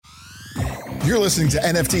You're listening to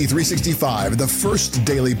NFT 365, the first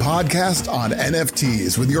daily podcast on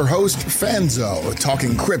NFTs with your host, Fanzo,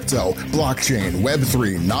 talking crypto, blockchain,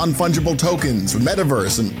 Web3, non-fungible tokens,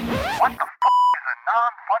 metaverse, and... What the is a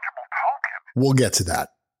non-fungible token? We'll get to that.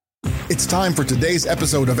 It's time for today's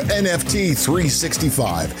episode of NFT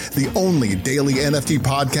 365, the only daily NFT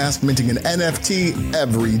podcast minting an NFT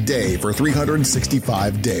every day for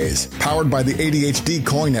 365 days. Powered by the ADHD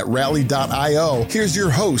coin at rally.io, here's your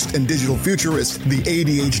host and digital futurist, the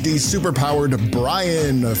ADHD superpowered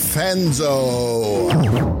Brian Fanzo. This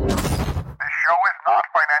show is not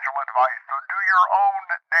financial advice, so do your own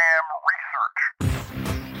damn research.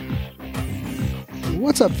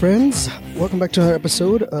 What's up, friends? Welcome back to another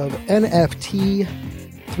episode of NFT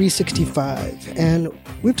 365. And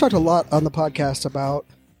we've talked a lot on the podcast about,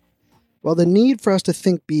 well, the need for us to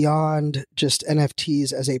think beyond just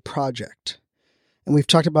NFTs as a project. And we've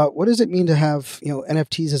talked about what does it mean to have,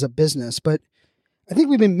 NFTs as a business. But I think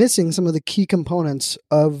we've been missing some of the key components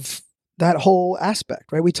of that whole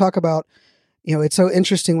aspect, right? We talk about, it's so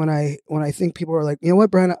interesting when I think people are like, you know what,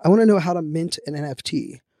 Brian, I want to know how to mint an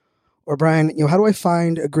NFT. Or Brian, how do I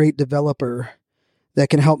find a great developer that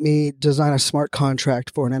can help me design a smart contract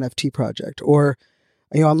for an NFT project? Or,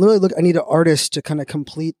 I'm literally I need an artist to kind of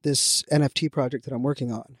complete this NFT project that I'm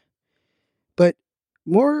working on. But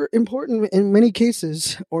more important in many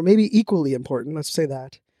cases, or maybe equally important, let's say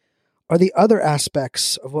that, are the other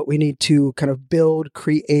aspects of what we need to kind of build,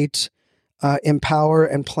 create, empower,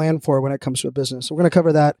 and plan for when it comes to a business. So we're going to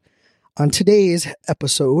cover that on today's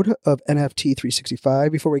episode of NFT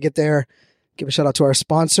 365. Before we get there, give a shout out to our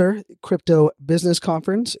sponsor, Crypto Business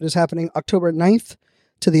Conference. It is happening October 9th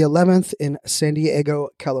to the 11th in San Diego,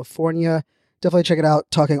 California. Definitely check it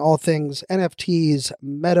out. Talking all things NFTs,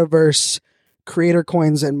 metaverse, creator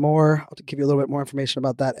coins, and more. I'll give you a little bit more information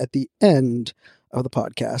about that at the end of the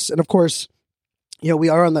podcast. And of course, we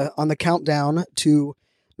are on the countdown to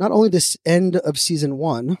not only this end of season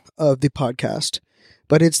 1 of the podcast,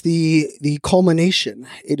 but it's the culmination.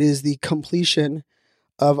 It is the completion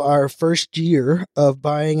of our first year of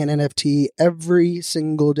buying an NFT every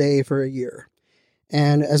single day for a year.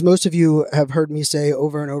 And as most of you have heard me say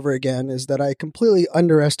over and over again, is that I completely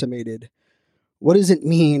underestimated what does it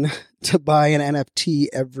mean to buy an NFT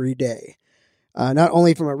every day. Not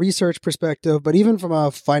only from a research perspective, but even from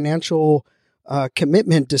a financial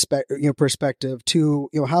commitment perspective to,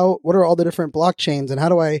 what are all the different blockchains and how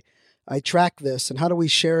do I track this and how do we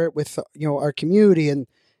share it with, our community, and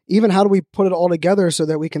even how do we put it all together so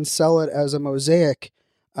that we can sell it as a mosaic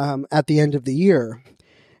at the end of the year.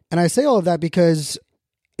 And I say all of that because,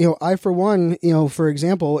 I, for one, for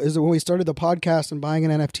example, is that when we started the podcast and buying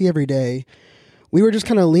an NFT every day, we were just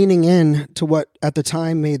kind of leaning in to what at the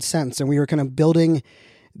time made sense. And we were kind of building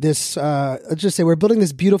this, let's just say we're building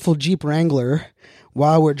this beautiful Jeep Wrangler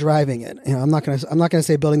while we're driving it. I'm not gonna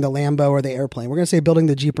say building the Lambo or the airplane. We're gonna say building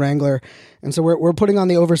the Jeep Wrangler. And so we're putting on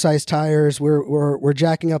the oversized tires. We're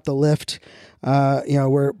jacking up the lift.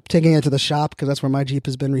 We're taking it to the shop because that's where my Jeep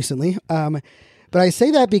has been recently. But I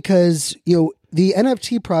say that because the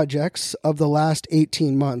NFT projects of the last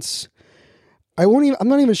 18 months, I'm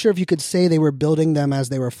not even sure if you could say they were building them as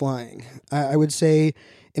they were flying. I would say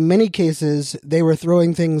in many cases they were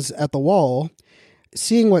throwing things at the wall,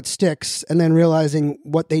 seeing what sticks, and then realizing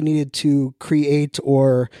what they needed to create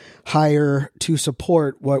or hire to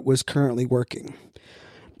support what was currently working.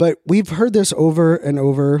 But we've heard this over and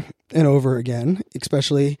over and over again,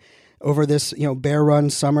 especially over this, bear run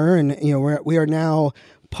summer. And, we are now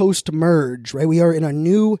post-merge, right? We are in a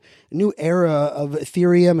new era of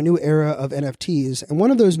Ethereum, a new era of NFTs. And one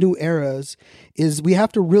of those new eras is we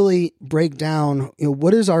have to really break down,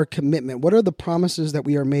 what is our commitment? What are the promises that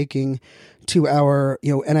we are making to our,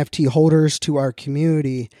 NFT holders, to our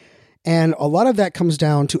community? And a lot of that comes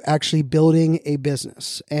down to actually building a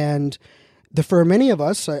business. And for many of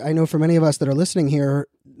us, I know for many of us that are listening here,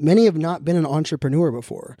 many have not been an entrepreneur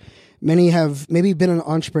before. Many have maybe been an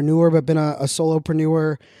entrepreneur, but been a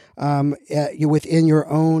solopreneur within your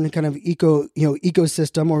own kind of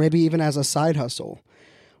ecosystem, or maybe even as a side hustle.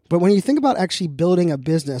 But when you think about actually building a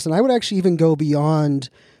business, and I would actually even go beyond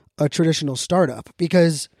a traditional startup,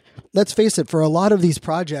 because let's face it, for a lot of these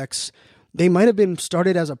projects, they might have been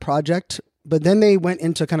started as a project, but then they went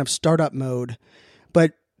into kind of startup mode.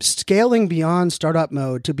 But scaling beyond startup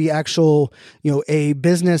mode to be actual, a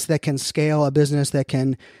business that can scale, a business that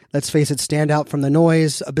can, let's face it, stand out from the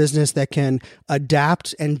noise, a business that can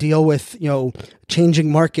adapt and deal with,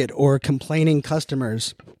 changing market or complaining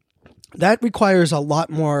customers. That requires a lot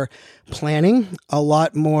more planning, a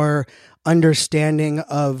lot more understanding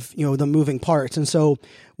of, the moving parts. And so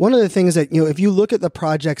one of the things that, if you look at the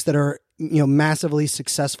projects that are, massively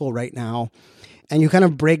successful right now, and you kind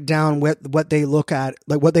of break down what they look at,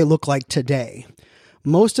 like what they look like today,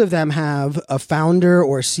 most of them have a founder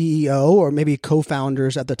or CEO or maybe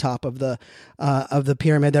co-founders at the top of the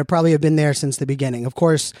pyramid that probably have been there since the beginning. Of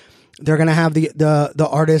course, they're going to have the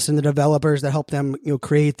artists and the developers that help them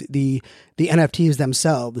create the NFTs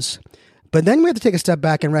themselves. But then we have to take a step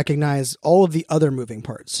back and recognize all of the other moving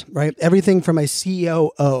parts, right? Everything from a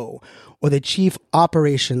COO or the chief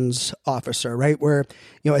operations officer, right? Where,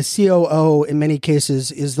 a COO in many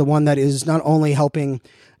cases is the one that is not only helping,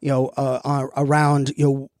 around,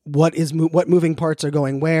 what moving parts are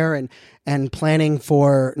going where and planning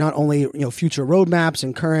for not only, future roadmaps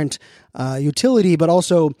and current utility, but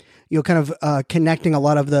also, kind of connecting a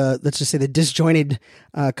lot of the, let's just say, the disjointed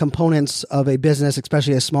components of a business,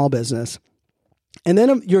 especially a small business. And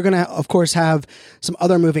then you're going to, of course, have some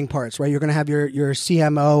other moving parts, right? You're going to have your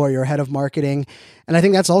CMO or your head of marketing. And I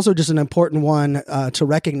think that's also just an important one to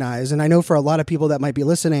recognize. And I know for a lot of people that might be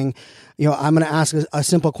listening, I'm going to ask a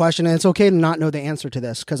simple question, and it's okay to not know the answer to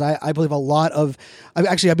this, because I believe I believe a lot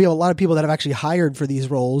of people that have actually hired for these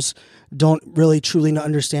roles don't really truly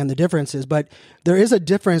understand the differences. But there is a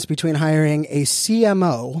difference between hiring a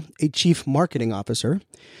CMO, a chief marketing officer,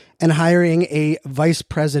 and hiring a vice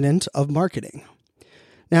president of marketing.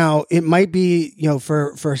 Now, it might be,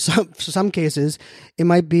 for some cases, it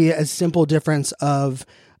might be a simple difference of,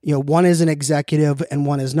 one is an executive and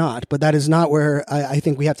one is not. But that is not where I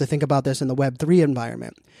think we have to think about this in the Web3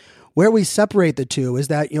 environment. Where we separate the two is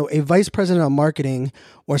that, a vice president of marketing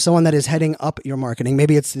or someone that is heading up your marketing,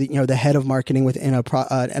 maybe it's the head of marketing within an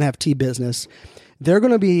NFT business, they're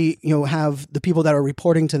going to be, have the people that are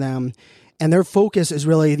reporting to them, and their focus is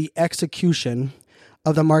really the execution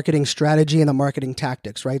of the marketing strategy and the marketing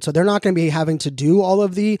tactics, right? So they're not going to be having to do all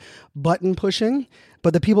of the button pushing,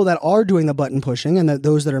 but the people that are doing the button pushing and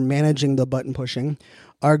those that are managing the button pushing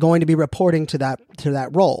are going to be reporting to that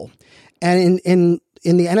role. And in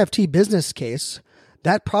the NFT business case,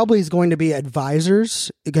 that probably is going to be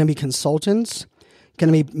advisors, it's going to be consultants,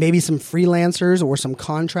 going to be maybe some freelancers or some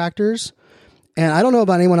contractors. And I don't know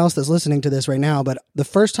about anyone else that's listening to this right now, but the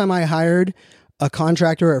first time I hired a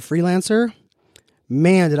contractor or a freelancer,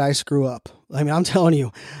 man, did I screw up. I mean, I'm telling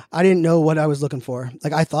you, I didn't know what I was looking for.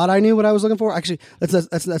 Like, I thought I knew what I was looking for. Actually,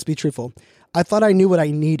 let's be truthful. I thought I knew what I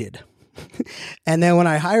needed. And then when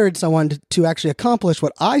I hired someone to actually accomplish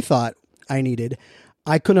what I thought I needed,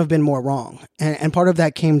 I couldn't have been more wrong. And part of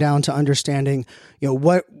that came down to understanding,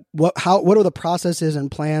 what are the processes and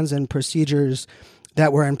plans and procedures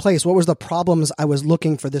that were in place? What was the problems I was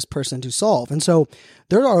looking for this person to solve? And so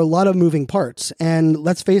there are a lot of moving parts. And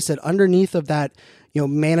let's face it, underneath of that,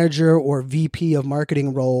 manager or VP of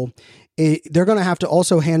marketing role, they're going to have to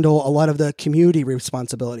also handle a lot of the community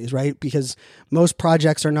responsibilities, right? Because most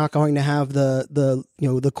projects are not going to have the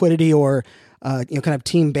liquidity or kind of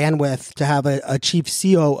team bandwidth to have a chief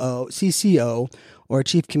CCO, or a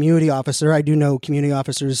chief community officer. I do know community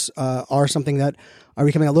officers are something that are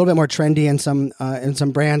becoming a little bit more trendy in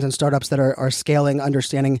some brands and startups that are scaling,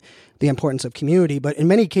 understanding the importance of community. But in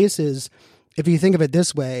many cases, if you think of it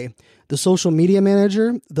this way, the social media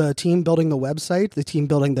manager, the team building the website, the team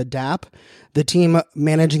building the DApp, the team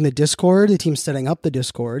managing the Discord, the team setting up the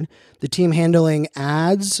Discord, the team handling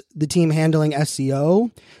ads, the team handling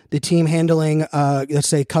SEO, the team handling, let's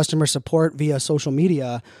say, customer support via social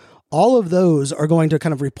media, all of those are going to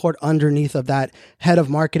kind of report underneath of that head of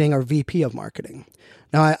marketing or VP of marketing.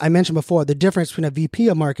 Now, I mentioned before the difference between a VP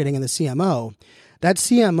of marketing and the CMO. That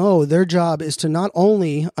CMO, their job is to not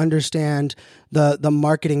only understand the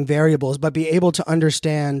marketing variables, but be able to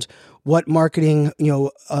understand what marketing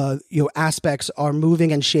aspects are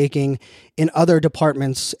moving and shaking in other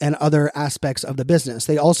departments and other aspects of the business.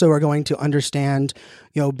 They also are going to understand,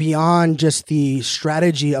 beyond just the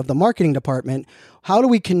strategy of the marketing department, how do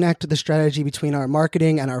we connect the strategy between our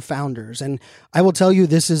marketing and our founders? And I will tell you,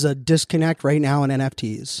 this is a disconnect right now in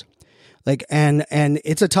NFTs. And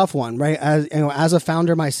it's a tough one, right? As a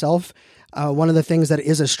founder myself, one of the things that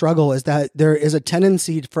is a struggle is that there is a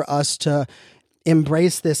tendency for us to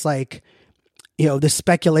embrace this, this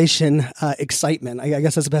speculation excitement. I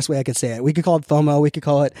guess that's the best way I could say it. We could call it FOMO. We could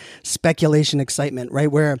call it speculation excitement,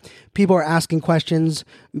 right? Where people are asking questions.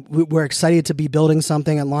 We're excited to be building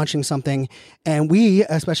something and launching something. And we,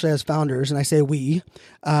 especially as founders, and I say we,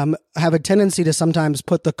 have a tendency to sometimes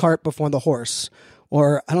put the cart before the horse.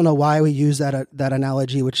 Or I don't know why we use that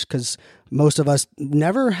analogy, because most of us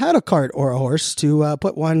never had a cart or a horse to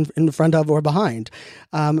put one in front of or behind.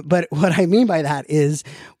 But what I mean by that is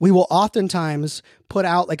we will oftentimes put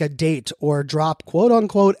out like a date or drop quote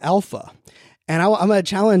unquote alpha. And I'm going to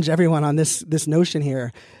challenge everyone on this notion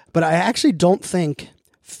here. But I actually don't think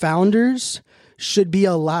founders should be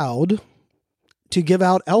allowed to give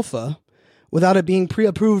out alpha without it being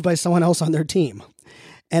pre-approved by someone else on their team.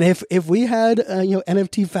 And if we had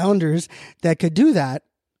NFT founders that could do that,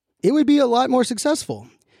 it would be a lot more successful,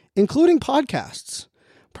 including podcasts.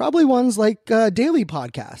 Probably ones like daily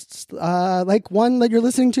podcasts, like one that you're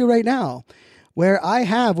listening to right now, where I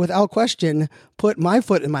have, without question, put my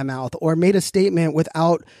foot in my mouth or made a statement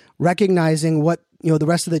without recognizing what the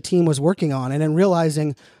rest of the team was working on, and then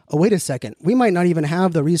realizing, oh, wait a second, we might not even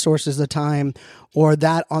have the resources, the time, or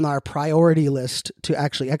that on our priority list to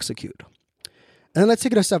actually execute. And then let's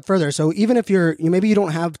take it a step further. So even if maybe you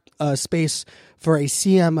don't have a space for a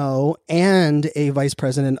CMO and a vice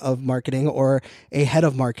president of marketing or a head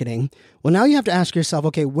of marketing, well, now you have to ask yourself,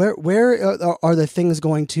 okay, where are the things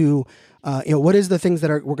going to, what is the things that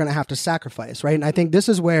we're going to have to sacrifice, right? And I think this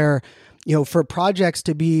is where, for projects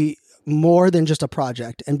to be more than just a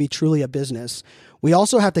project and be truly a business, we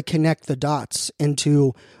also have to connect the dots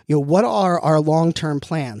into, what are our long-term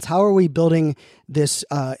plans? How are we building this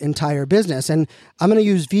entire business? And I'm going to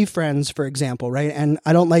use VeeFriends, for example, right? And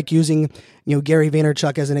I don't like using, Gary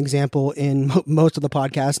Vaynerchuk as an example in most of the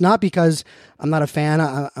podcasts, not because I'm not a fan.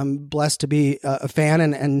 I'm blessed to be a fan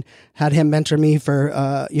and had him mentor me for,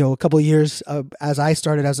 a couple of years as I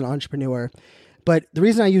started as an entrepreneur. But the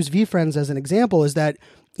reason I use VeeFriends as an example is that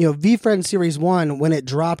VeeFriends Series 1, when it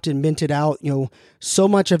dropped and minted out, so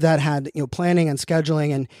much of that had, planning and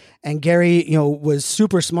scheduling, and Gary, was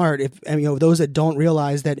super smart. If those that don't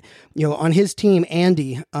realize that, on his team,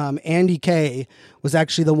 Andy K was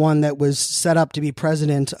actually the one that was set up to be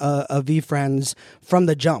president of VeeFriends from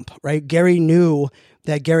the jump, right? Gary knew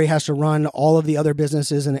that Gary has to run all of the other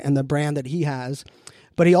businesses and the brand that he has.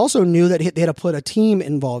 But he also knew that they had to put a team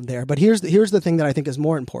involved there. But here's the thing that I think is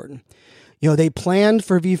more important. They planned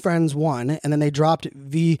for VeeFriends 1, and then they dropped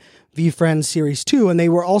VeeFriends Series 2, and they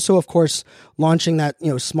were also, of course, launching that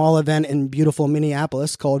small event in beautiful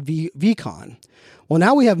Minneapolis called VeeCon. Well,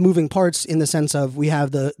 now we have moving parts in the sense of we have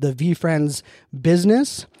the VeeFriends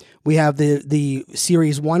business, we have the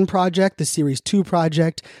Series 1 project, the Series 2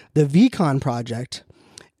 project, the VeeCon project.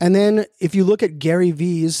 And then if you look at Gary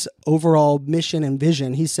V's overall mission and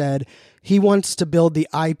vision, he said he wants to build the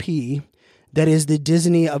IP that is the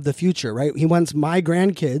Disney of the future, right? He wants my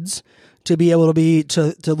grandkids to be able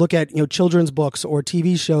to look at children's books or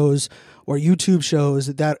TV shows or YouTube shows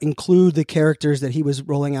that include the characters that he was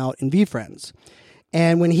rolling out in VeeFriends.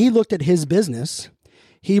 And when he looked at his business,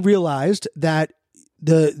 he realized that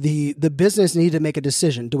the business needed to make a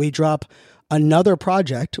decision. Do we drop another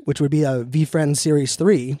project, which would be a VeeFriends Series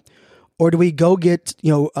 3, or do we go get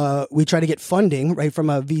we try to get funding right from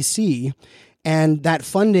a VC? And that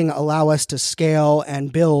funding allow us to scale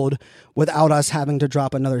and build without us having to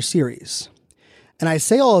drop another series. And I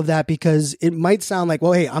say all of that because it might sound like,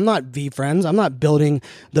 well, hey, I'm not VeeFriends. I'm not building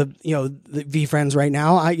the VeeFriends right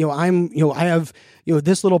now. I have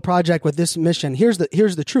this little project with this mission. Here's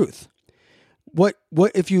the truth. What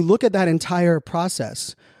if you look at that entire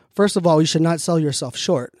process? First of all, you should not sell yourself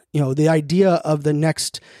short. The idea of the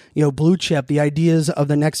next, blue chip, the ideas of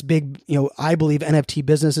the next big, I believe NFT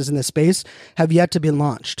businesses in this space have yet to be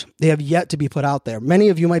launched. They have yet to be put out there. Many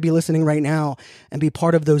of you might be listening right now and be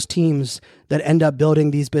part of those teams that end up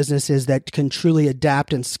building these businesses that can truly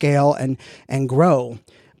adapt and scale and grow.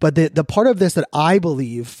 But the part of this that I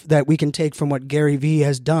believe that we can take from what Gary Vee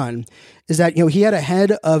has done is that, he had a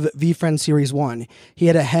head of VeeFriends Series 1. He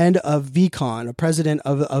had a head of VeeCon, a president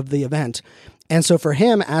of the event. And so for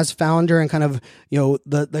him as founder and kind of,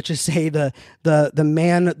 let's just say the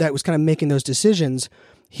man that was kind of making those decisions,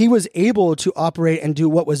 he was able to operate and do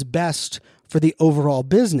what was best for the overall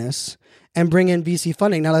business and bring in VC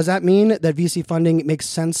funding. Now, does that mean that VC funding makes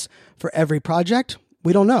sense for every project?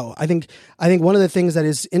 We don't know. I think one of the things that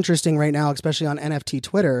is interesting right now, especially on NFT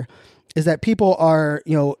Twitter, is that people are,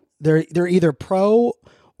 they're either pro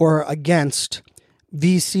or against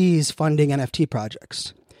VCs funding NFT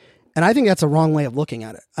projects. And I think that's a wrong way of looking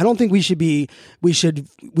at it. I don't think we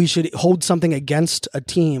should hold something against a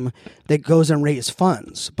team that goes and raise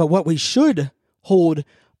funds. But what we should hold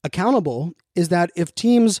accountable is that if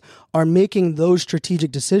teams are making those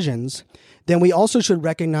strategic decisions, then we also should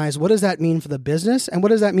recognize what does that mean for the business and what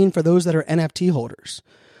does that mean for those that are NFT holders.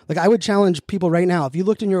 Like I would challenge people right now, if you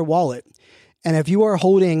looked in your wallet and if you are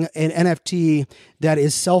holding an NFT that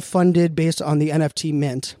is self-funded based on the NFT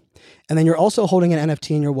mint, and then you're also holding an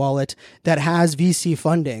NFT in your wallet that has VC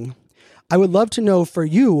funding, I would love to know for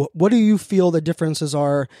you, what do you feel the differences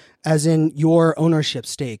are as in your ownership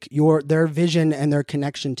stake, their vision and their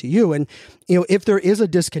connection to you? And, if there is a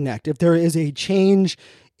disconnect, if there is a change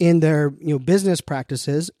in their business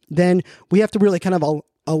practices, then we have to really kind of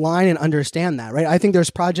align and understand that, right? I think there's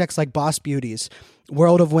projects like Boss Beauties,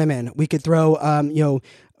 World of Women. We could throw,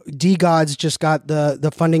 D-Gods just got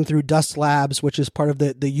the funding through Dust Labs, which is part of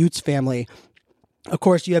the Utes family. Of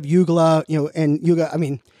course, you have Ugla, and Yuga. I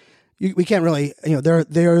mean, we can't really,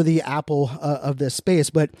 they're the Apple of this space.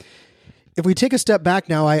 But if we take a step back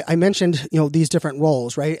now, I mentioned, these different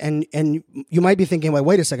roles, right? And you might be thinking, well,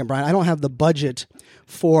 wait a second, Brian, I don't have the budget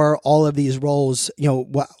for all of these roles,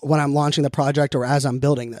 when I'm launching the project or as I'm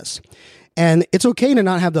building this. And it's okay to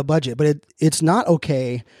not have the budget, but it's not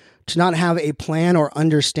okay to not have a plan or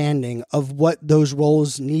understanding of what those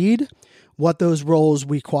roles need, what those roles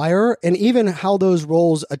require, and even how those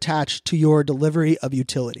roles attach to your delivery of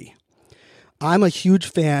utility. I'm a huge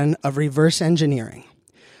fan of reverse engineering.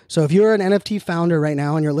 So if you're an NFT founder right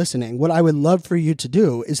now and you're listening, what I would love for you to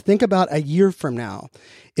do is think about a year from now.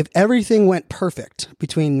 If everything went perfect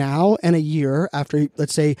between now and a year after,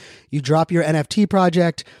 let's say you drop your NFT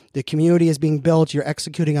project, the community is being built, you're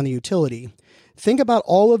executing on the utility. Think about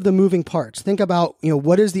all of the moving parts. Think about,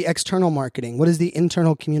 what is the external marketing? What is the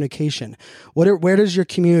internal communication? Where does your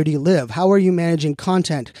community live? How are you managing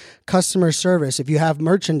content, customer service? If you have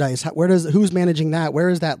merchandise, who's managing that? Where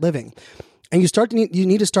is that living? And you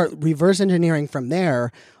need to start reverse engineering from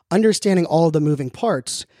there, understanding all of the moving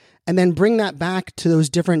parts, and then bring that back to those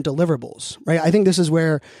different deliverables, right? I think this is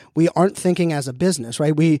where we aren't thinking as a business,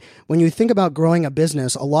 right? When you think about growing a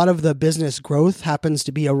business, a lot of the business growth happens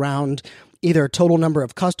to be around either total number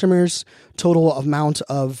of customers, total amount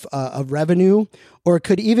of revenue, or it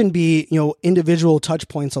could even be, individual touch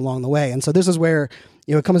points along the way. And so this is where,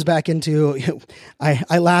 it comes back into,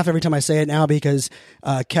 I laugh every time I say it now because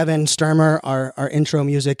Kevin Sturmer, our intro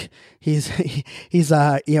music, he's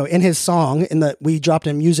in his song we dropped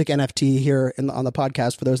a music NFT here on the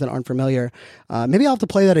podcast for those that aren't familiar. Maybe I'll have to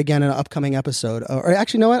play that again in an upcoming episode. Or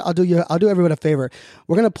actually, you know what? I'll do everyone a favor.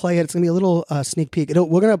 We're gonna play it. It's gonna be a little sneak peek.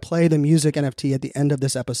 We're gonna play the music NFT at the end of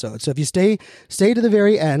this episode. So if you stay to the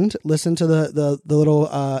very end, listen to the little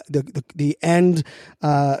the end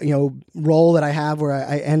roll that I have where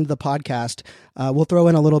I end the podcast. We'll throw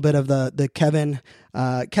in a little bit of the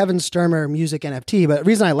Kevin Sturmer music NFT. But the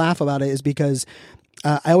reason I laugh about it is because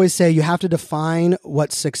I always say you have to define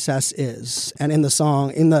what success is. And in the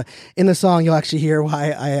song, you'll actually hear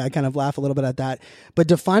why I kind of laugh a little bit at that. But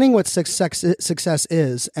defining what success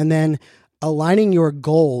is, and then aligning your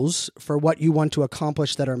goals for what you want to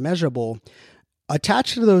accomplish that are measurable.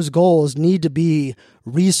 Attached to those goals need to be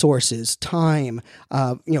resources, time,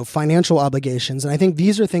 financial obligations. And I think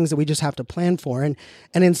these are things that we just have to plan for. And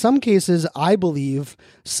in some cases, I believe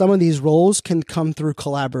some of these roles can come through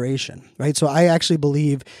collaboration, right? So I actually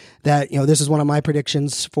believe that, this is one of my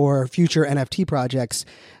predictions for future NFT projects,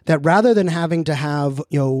 that rather than having to have,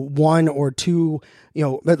 one or two,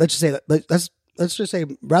 let's just say,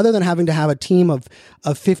 rather than having to have a team of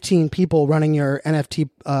 15 people running your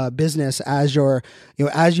NFT business as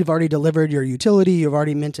as you've already delivered your utility, you've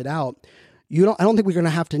already minted out. I don't think we're going to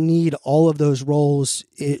have to need all of those roles,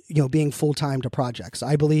 being full-time to projects.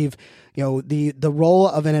 I believe, the role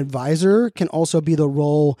of an advisor can also be the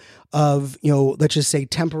role of, let's just say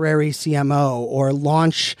temporary CMO or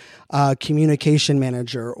launch communication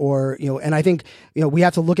manager, or, and I think, we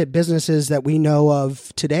have to look at businesses that we know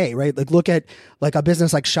of today, right? Like look at like a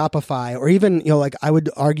business like Shopify, or even, I would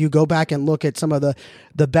argue, go back and look at some of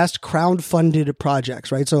the best crowd-funded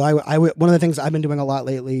projects, right? So one of the things I've been doing a lot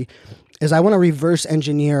lately is I want to reverse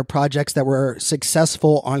engineer projects that were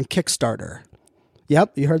successful on Kickstarter.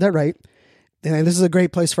 Yep, you heard that right. And this is a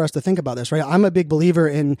great place for us to think about this, right? I'm a big believer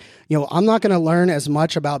in, I'm not going to learn as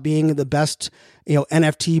much about being the best,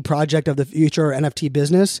 NFT project of the future or NFT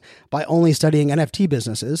business by only studying NFT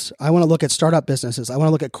businesses. I want to look at startup businesses. I want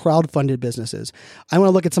to look at crowd-funded businesses. I want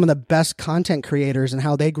to look at some of the best content creators and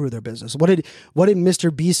how they grew their business. What did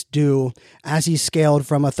Mr. Beast do as he scaled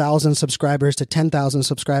from 1,000 subscribers to 10,000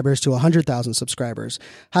 subscribers to 100,000 subscribers?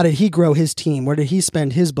 How did he grow his team? Where did he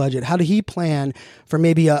spend his budget? How did he plan for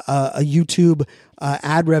maybe a YouTube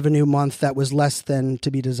ad revenue month that was less than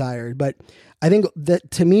to be desired? But I think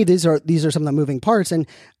that, to me, these are some of the moving parts. And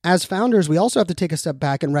as founders, we also have to take a step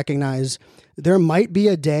back and recognize there might be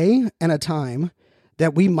a day and a time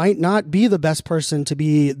that we might not be the best person to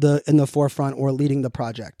be in the forefront or leading the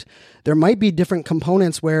project. There might be different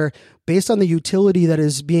components where, based on the utility that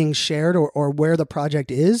is being shared or where the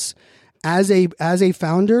project is, as a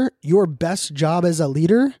founder, your best job as a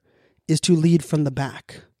leader is to lead from the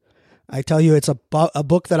back. I tell you, it's a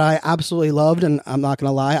book that I absolutely loved, and I'm not going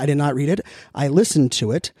to lie, I did not read it. I listened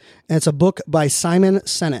to it, and it's a book by Simon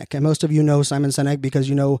Sinek, and most of you know Simon Sinek because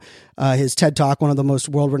you know his TED Talk, one of the most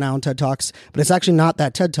world-renowned TED Talks, but it's actually not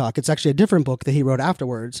that TED Talk. It's actually a different book that he wrote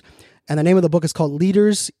afterwards, and the name of the book is called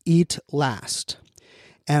Leaders Eat Last.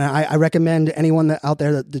 And I recommend anyone out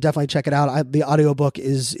there to definitely check it out. The audiobook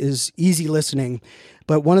is easy listening.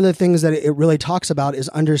 But one of the things that it really talks about is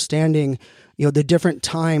understanding, the different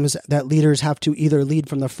times that leaders have to either lead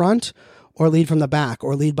from the front or lead from the back,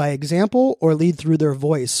 or lead by example, or lead through their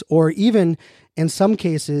voice, or even in some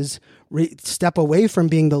cases step away from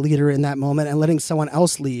being the leader in that moment and letting someone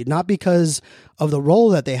else lead, not because of the role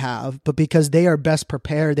that they have, but because they are best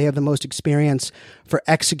prepared. They have the most experience for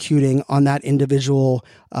executing on that individual,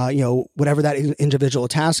 whatever that individual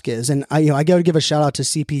task is. And I got to give a shout out to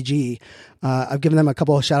CPG. I've given them a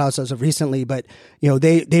couple of shout outs as of recently, but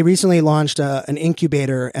they recently launched an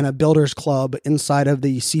incubator and a builders club inside of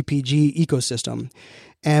the CPG ecosystem.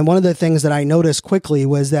 And one of the things that I noticed quickly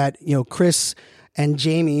was that, Chris and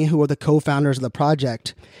Jamie, who are the co-founders of the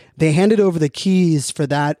project, they handed over the keys for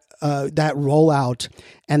that rollout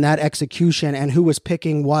and that execution and who was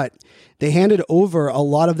picking what. They handed over a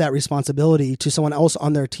lot of that responsibility to someone else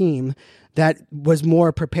on their team that was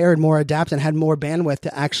more prepared, more adept, and had more bandwidth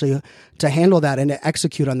to actually to handle that and to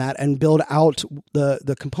execute on that and build out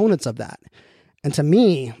the components of that. And to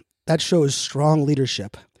me, that shows strong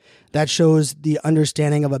leadership. That shows the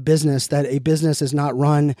understanding of a business, that a business is not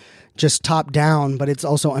run just top down, but it's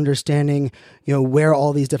also understanding, where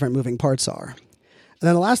all these different moving parts are. And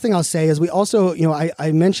then the last thing I'll say is we also,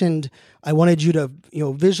 I mentioned I wanted you to,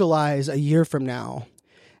 visualize a year from now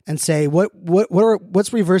and say,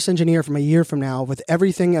 what's reverse engineer from a year from now with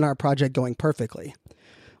everything in our project going perfectly?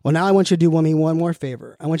 Well, now I want you to do me one more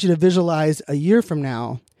favor. I want you to visualize a year from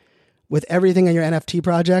now with everything in your NFT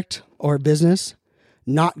project or business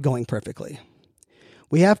not going perfectly.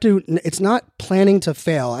 We have to, it's not planning to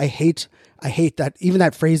fail. I hate that. Even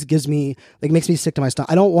that phrase makes me sick to my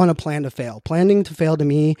stomach. I don't want to plan to fail. Planning to fail to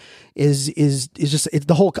me is just, it's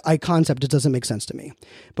the whole concept. It doesn't make sense to me.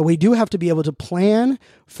 But we do have to be able to plan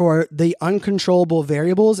for the uncontrollable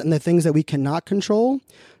variables and the things that we cannot control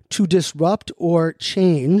to disrupt or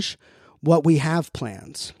change what we have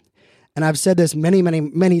plans. And I've said this many, many,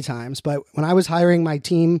 many times, but when I was hiring my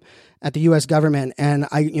team at the U.S. government, and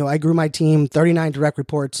I grew my team, 39 direct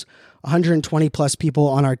reports, 120 plus people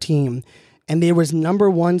on our team, and there was number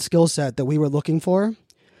one skill set that we were looking for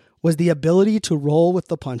was the ability to roll with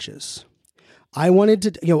the punches. I wanted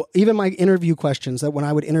to, even my interview questions that when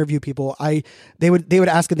I would interview people, they would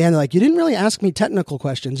ask at the end, like, you didn't really ask me technical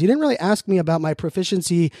questions. You didn't really ask me about my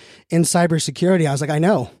proficiency in cybersecurity. I was like, I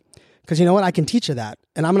know. Because you know what? I can teach you that.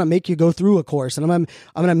 And I'm going to make you go through a course and I'm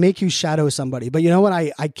going to make you shadow somebody. But you know what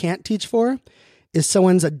I can't teach for is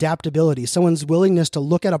someone's adaptability, someone's willingness to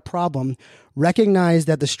look at a problem, recognize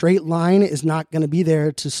that the straight line is not going to be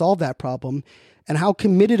there to solve that problem. And how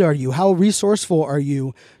committed are you? How resourceful are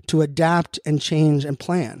you to adapt and change and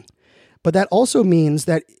plan? But that also means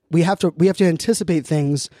that we have to anticipate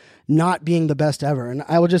things not being the best ever. And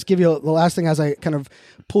I will just give you the last thing as I kind of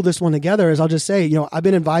pull this one together is I'll just say, I've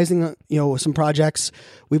been advising, some projects.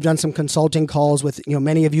 We've done some consulting calls with,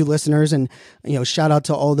 many of you listeners, and, shout out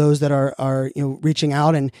to all those that are reaching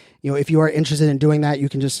out. And, if you are interested in doing that, you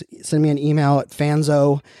can just send me an email at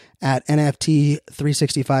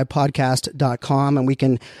fanzo@nft365podcast.com, and we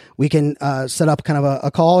can set up kind of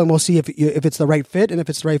a call, and we'll see if it's the right fit. And if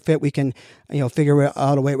it's the right fit, we can, figure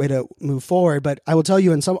out a way to move forward. But I will tell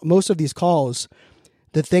you in most of these calls,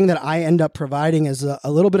 the thing that I end up providing is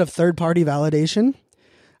a little bit of third-party validation,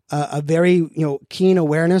 a very keen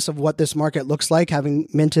awareness of what this market looks like, having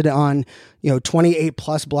minted on 28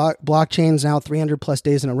 plus blockchains now, 300 plus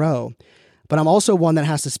days in a row. But I'm also one that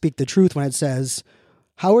has to speak the truth when it says,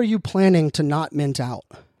 how are you planning to not mint out?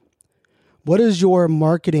 What does your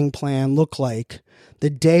marketing plan look like the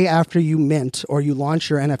day after you mint or you launch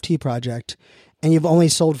your NFT project and you've only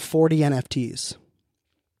sold 40 NFTs?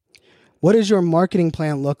 What does your marketing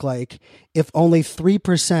plan look like if only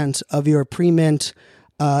 3% of your pre-mint,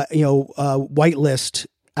 whitelist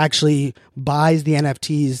actually buys the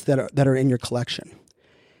NFTs that are in your collection?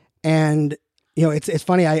 And it's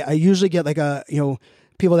funny. I usually get like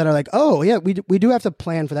people that are like, oh yeah, we do have to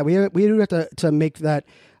plan for that. We do have to make that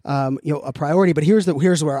a priority. But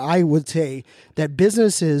here's where I would say that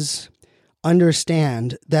businesses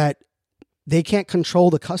understand that they can't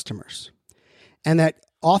control the customers, and that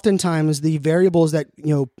oftentimes the variables that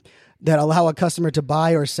that allow a customer to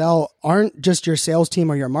buy or sell aren't just your sales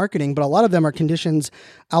team or your marketing, but a lot of them are conditions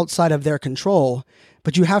outside of their control.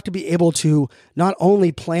 But you have to be able to not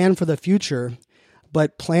only plan for the future,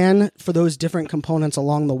 but plan for those different components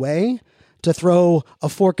along the way to throw a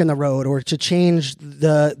fork in the road or to change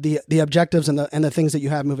the objectives and the things that you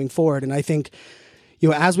have moving forward. And I think,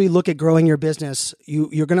 as we look at growing your business,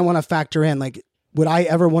 you're going to want to factor in, like, would I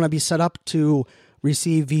ever want to be set up to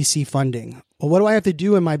receive VC funding? Well, what do I have to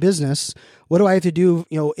do in my business? What do I have to do,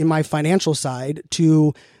 in my financial side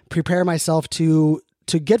to prepare myself to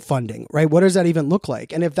get funding, right? What does that even look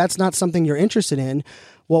like? And if that's not something you're interested in,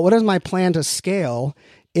 well, what is my plan to scale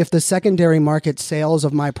if the secondary market sales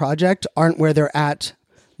of my project aren't where they're at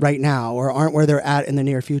right now or aren't where they're at in the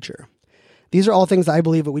near future? These are all things that I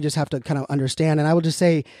believe that we just have to kind of understand. And I will just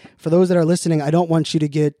say, for those that are listening, I don't want you to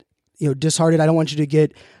get, disheartened. I don't want you to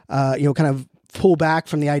get, kind of pull back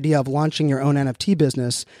from the idea of launching your own NFT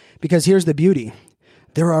business, because here's the beauty.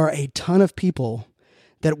 There are a ton of people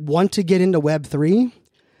that want to get into Web3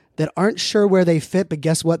 that aren't sure where they fit, but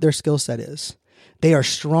guess what their skill set is? They are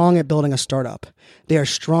strong at building a startup. They are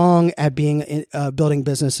strong at building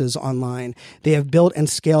businesses online. They have built and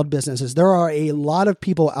scaled businesses. There are a lot of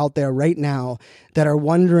people out there right now that are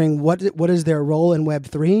wondering what is their role in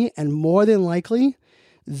Web3, and more than likely,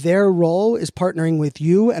 their role is partnering with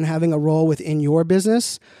you and having a role within your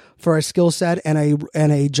business for a skill set and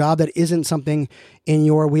a job that isn't something in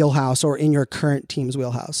your wheelhouse or in your current team's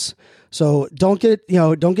wheelhouse. So don't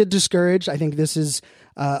get discouraged. I think this is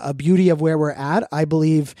a beauty of where we're at. I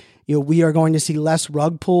believe we are going to see less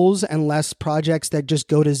rug pulls and less projects that just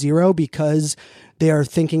go to zero because they are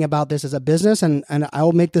thinking about this as a business. And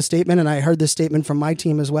I'll make the statement, and I heard this statement from my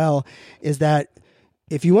team as well, is that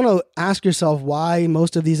if you want to ask yourself why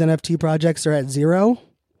most of these NFT projects are at zero,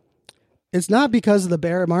 it's not because of the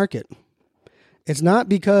bear market. It's not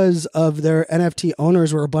because of their NFT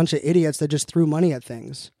owners were a bunch of idiots that just threw money at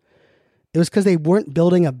things. It was because they weren't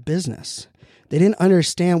building a business. They didn't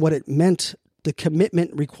understand what it meant, the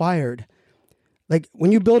commitment required. Like,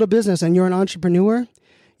 when you build a business and you're an entrepreneur,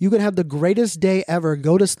 you can have the greatest day ever,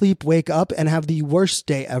 go to sleep, wake up, and have the worst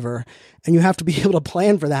day ever. And you have to be able to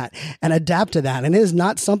plan for that and adapt to that. And it is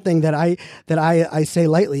not something that I say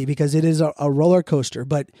lightly, because it is a roller coaster.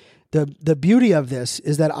 But the beauty of this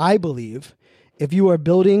is that I believe if you are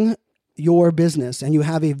building your business and you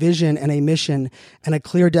have a vision and a mission and a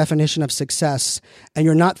clear definition of success, and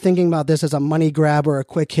you're not thinking about this as a money grab or a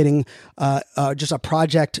quick hitting, just a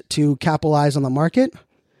project to capitalize on the market,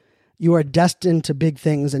 you are destined to big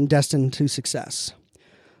things and destined to success.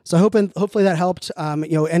 So hopefully that helped.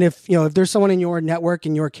 And if there's someone in your network,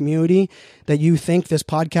 in your community, that you think this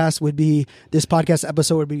podcast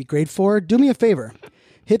episode would be great for, do me a favor.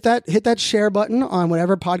 Hit that share button on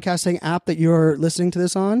whatever podcasting app that you're listening to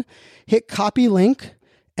this on. Hit copy link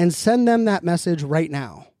and send them that message right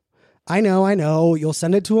now. I know. You'll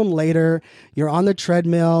send it to them later. You're on the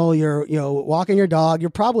treadmill. You're walking your dog. You're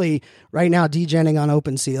probably right now degenning on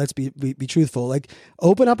OpenSea. Let's be truthful. Like,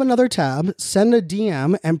 open up another tab, send a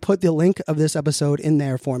DM, and put the link of this episode in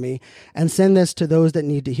there for me, and send this to those that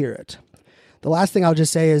need to hear it. The last thing I'll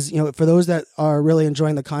just say is, for those that are really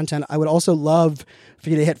enjoying the content, I would also love for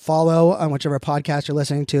you to hit follow on whichever podcast you're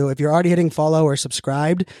listening to. If you're already hitting follow or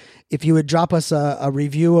subscribed, if you would drop us a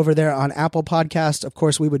review over there on Apple Podcasts, of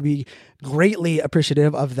course, we would be greatly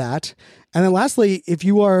appreciative of that. And then lastly, if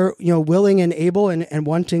you are, willing and able and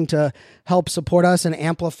wanting to help support us and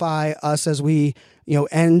amplify us as we,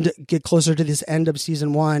 get closer to this end of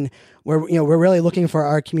season 1, where, we're really looking for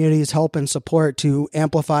our community's help and support to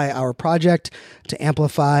amplify our project, to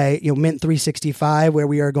amplify, Mint 365, where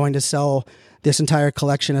we are going to sell this entire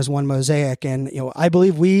collection as one mosaic. And, I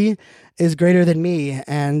believe we is greater than me.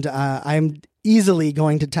 And I'm easily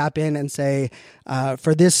going to tap in and say,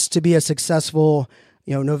 for this to be a successful,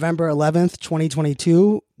 November 11th,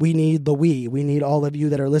 2022, we need we need all of you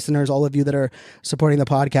that are listeners, all of you that are supporting the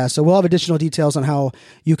podcast. So we'll have additional details on how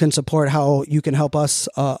you can support, how you can help us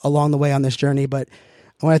along the way on this journey. But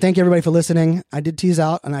I want to thank everybody for listening. I did tease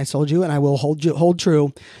out, and I told you, and I will hold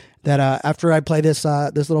true, that after I play this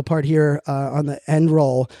little part here on the end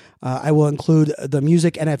roll, I will include the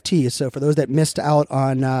music NFT. So for those that missed out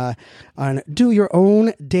on do your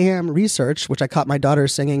own damn research, which I caught my daughter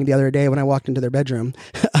singing the other day when I walked into their bedroom.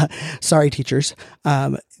 Sorry, teachers.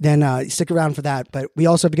 Then stick around for that. But we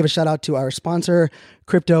also have to give a shout out to our sponsor,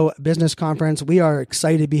 Crypto Business Conference. We are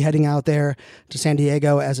excited to be heading out there to San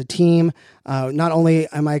Diego as a team. Not only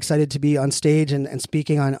am I excited to be on stage and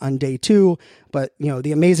speaking on day 2, but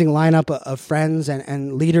the amazing lineup of friends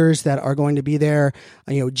and leaders that are going to be there.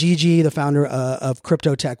 Gigi, the founder of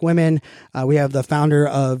Crypto Tech Women. We have the founder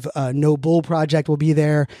of No Bull Project will be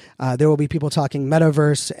there. There will be people talking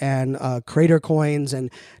metaverse and creator coins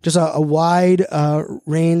and just a wide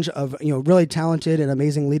range of really talented and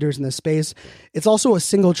amazing leaders in this space. It's also a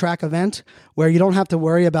single track event where you don't have to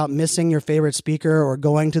worry about missing your favorite speaker or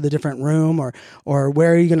going to the different room or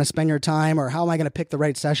where are you going to spend your time or how am I going to pick the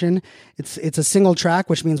right session. It's a single track,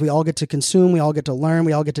 which means we all get to consume, we all get to learn,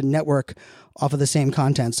 we all get to network off of the same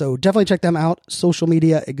content. So definitely check them out,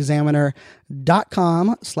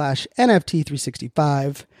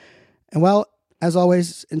 socialmediaexaminer.com/NFT365. And well, as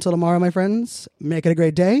always, until tomorrow, my friends, make it a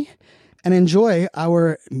great day and enjoy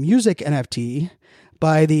our music NFT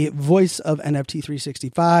by the voice of NFT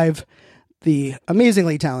 365, the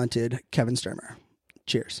amazingly talented Kevin Sturmer.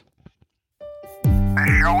 Cheers.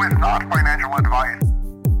 This show is not financial advice,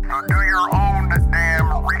 so do your own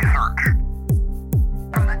damn research.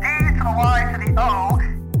 From the D to the Y to the O,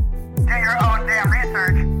 do your own damn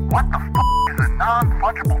research. What the is a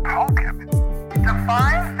non-fungible token?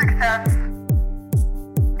 Define success.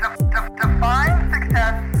 Define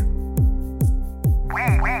success. We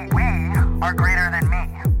are greater than me.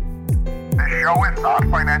 This show is not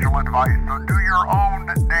financial advice, so do your own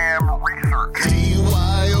damn research.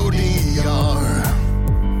 TYODR.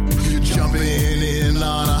 You're jumping in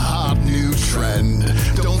on a hot new trend.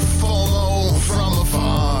 Don't follow from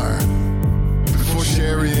afar. Before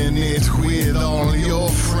sharing it with all your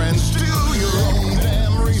friends, do your own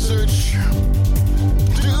damn research.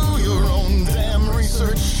 Do your own damn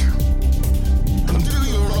research. Do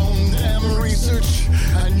your own damn research,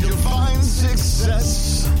 and you'll find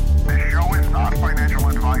success. This show is not financial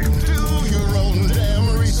advice. Do your own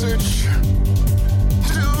damn research.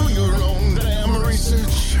 Do your own damn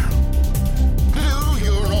research. Do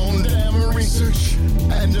your own damn research,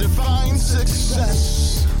 and define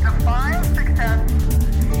success. Define success.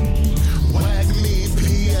 Wag me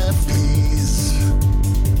PFPs.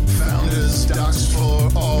 Founders docs for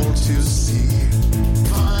all to see.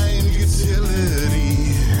 Find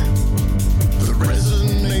utility that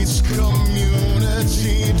resonates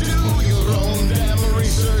community. Do your own damn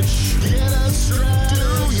research. Get a strap.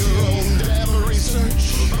 Do your own damn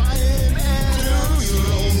research. Buy in and do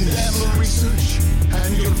your own damn research,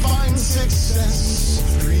 and you'll find success.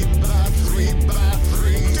 3 by 3 by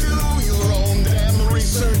 3. Do your own damn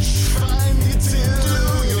research. Find utility.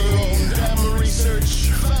 Do your own damn research.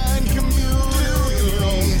 Find community. Do your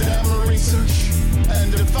own damn research,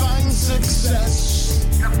 and define success.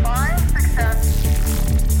 Define success.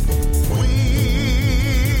 We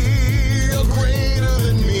are greater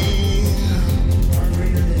than me.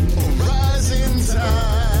 Rising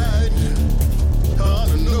tide on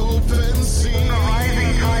an open sea. The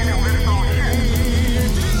rising tide of this ocean.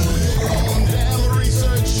 Do your own damn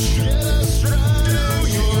research. Get a stride. Do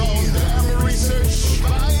your own damn research.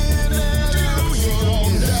 Buy it and do your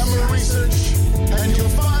own damn research, and you'll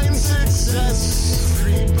find success.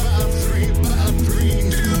 3 by 3 by 3.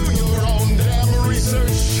 Do your own damn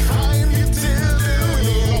research. Find utility. Do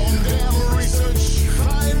your own damn research.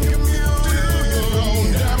 Find community. Do your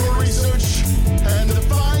own damn research, and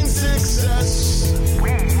define success.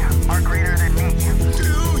 We are greater than me.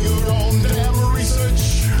 Do your own damn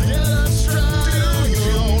research. Get a stride. Do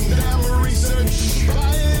your own damn research.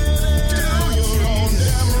 Buy it and do your own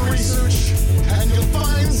damn research, and you'll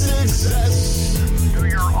find success. Do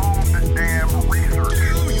your own damn research.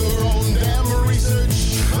 Do your own damn research.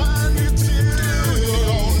 Find utility. Do your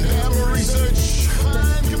own damn research.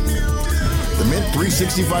 Find community. The Mint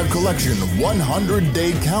 365 Collection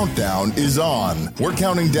 100-Day Countdown is on. We're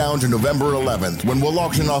counting down to November 11th when we'll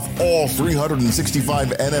auction off all 365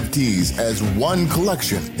 NFTs as one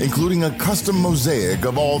collection, including a custom mosaic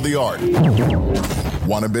of all the art.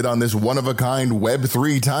 Want to bid on this one-of-a-kind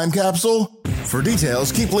Web3 time capsule? For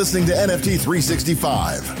details, keep listening to NFT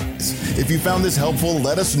 365. If you found this helpful,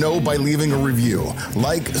 let us know by leaving a review.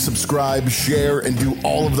 Like, subscribe, share, and do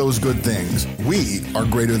all of those good things. We are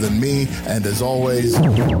greater than me, and as always, This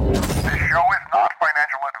show is